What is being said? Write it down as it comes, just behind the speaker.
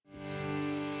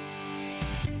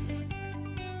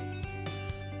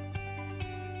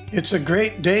It's a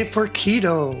great day for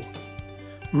keto.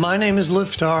 My name is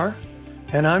Liftar,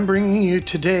 and I'm bringing you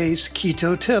today's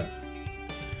keto tip.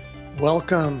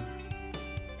 Welcome.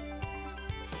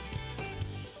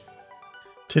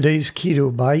 Today's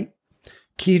keto bite,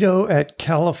 keto at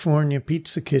California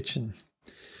Pizza Kitchen.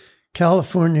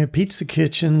 California pizza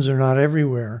kitchens are not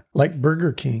everywhere, like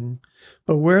Burger King,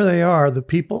 but where they are, the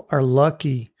people are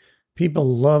lucky.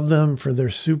 People love them for their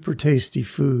super tasty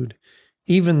food,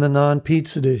 even the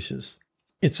non-pizza dishes.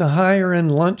 It's a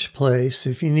higher-end lunch place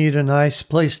if you need a nice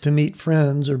place to meet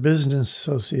friends or business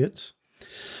associates.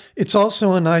 It's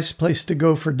also a nice place to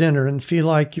go for dinner and feel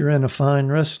like you're in a fine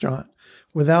restaurant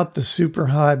without the super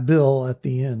high bill at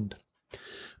the end.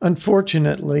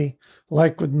 Unfortunately,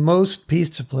 like with most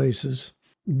pizza places,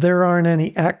 there aren't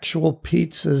any actual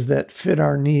pizzas that fit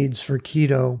our needs for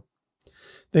keto.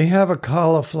 They have a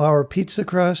cauliflower pizza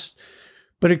crust,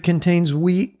 but it contains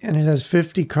wheat and it has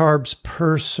 50 carbs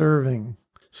per serving.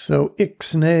 So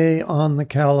ixnay on the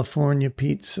California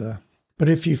pizza. But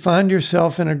if you find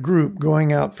yourself in a group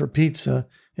going out for pizza,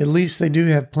 at least they do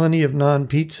have plenty of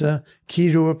non-pizza,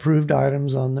 keto-approved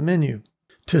items on the menu.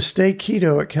 To stay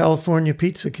keto at California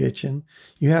Pizza Kitchen,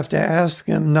 you have to ask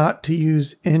them not to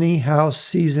use any house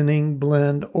seasoning,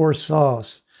 blend, or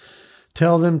sauce.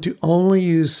 Tell them to only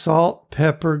use salt,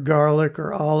 pepper, garlic,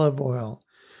 or olive oil.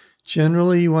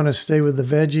 Generally, you want to stay with the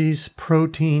veggies,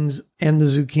 proteins, and the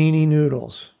zucchini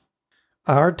noodles.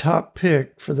 Our top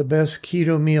pick for the best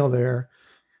keto meal there,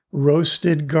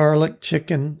 roasted garlic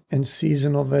chicken and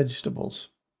seasonal vegetables.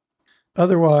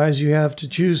 Otherwise, you have to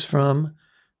choose from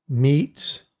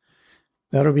meats.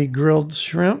 That'll be grilled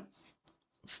shrimp,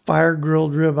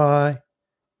 fire-grilled ribeye,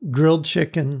 grilled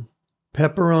chicken,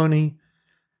 pepperoni,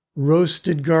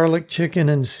 roasted garlic chicken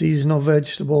and seasonal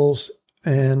vegetables,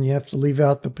 and you have to leave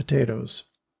out the potatoes.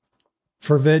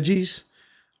 For veggies,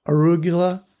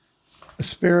 arugula,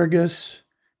 asparagus,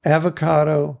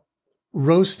 avocado,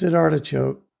 roasted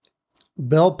artichoke,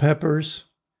 bell peppers,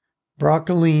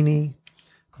 broccolini,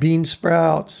 bean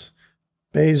sprouts,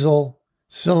 basil,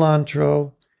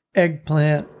 cilantro,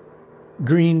 eggplant,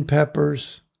 green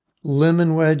peppers,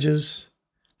 lemon wedges,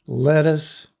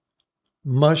 lettuce,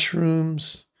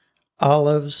 mushrooms,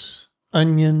 olives,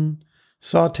 onion,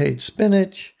 sautéed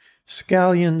spinach,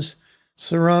 scallions,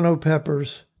 serrano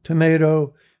peppers,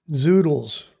 tomato,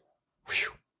 zoodles.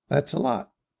 Whew, that's a lot.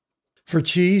 For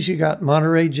cheese, you got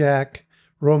Monterey Jack,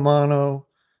 Romano,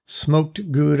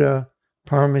 smoked Gouda,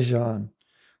 Parmesan.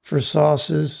 For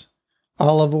sauces,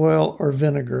 olive oil or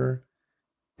vinegar.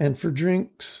 And for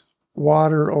drinks,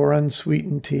 water or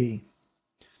unsweetened tea.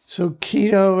 So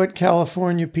keto at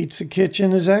California Pizza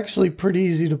Kitchen is actually pretty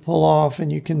easy to pull off, and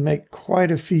you can make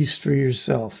quite a feast for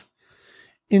yourself.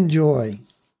 Enjoy.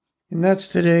 And that's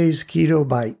today's Keto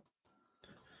Bite.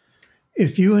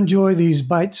 If you enjoy these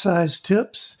bite-sized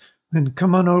tips, then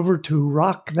come on over to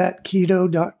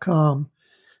rockthatketo.com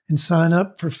and sign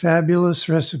up for fabulous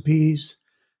recipes,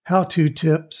 how-to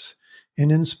tips,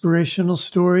 and inspirational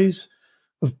stories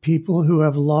of people who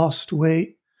have lost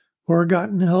weight or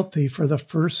gotten healthy for the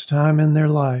first time in their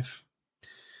life.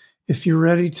 If you're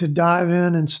ready to dive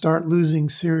in and start losing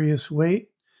serious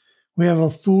weight, we have a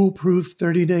foolproof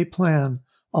 30-day plan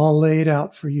all laid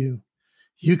out for you.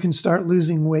 You can start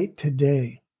losing weight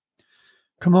today.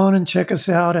 Come on and check us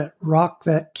out at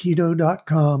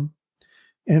rockthatketo.com,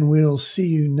 and we'll see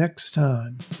you next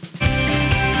time.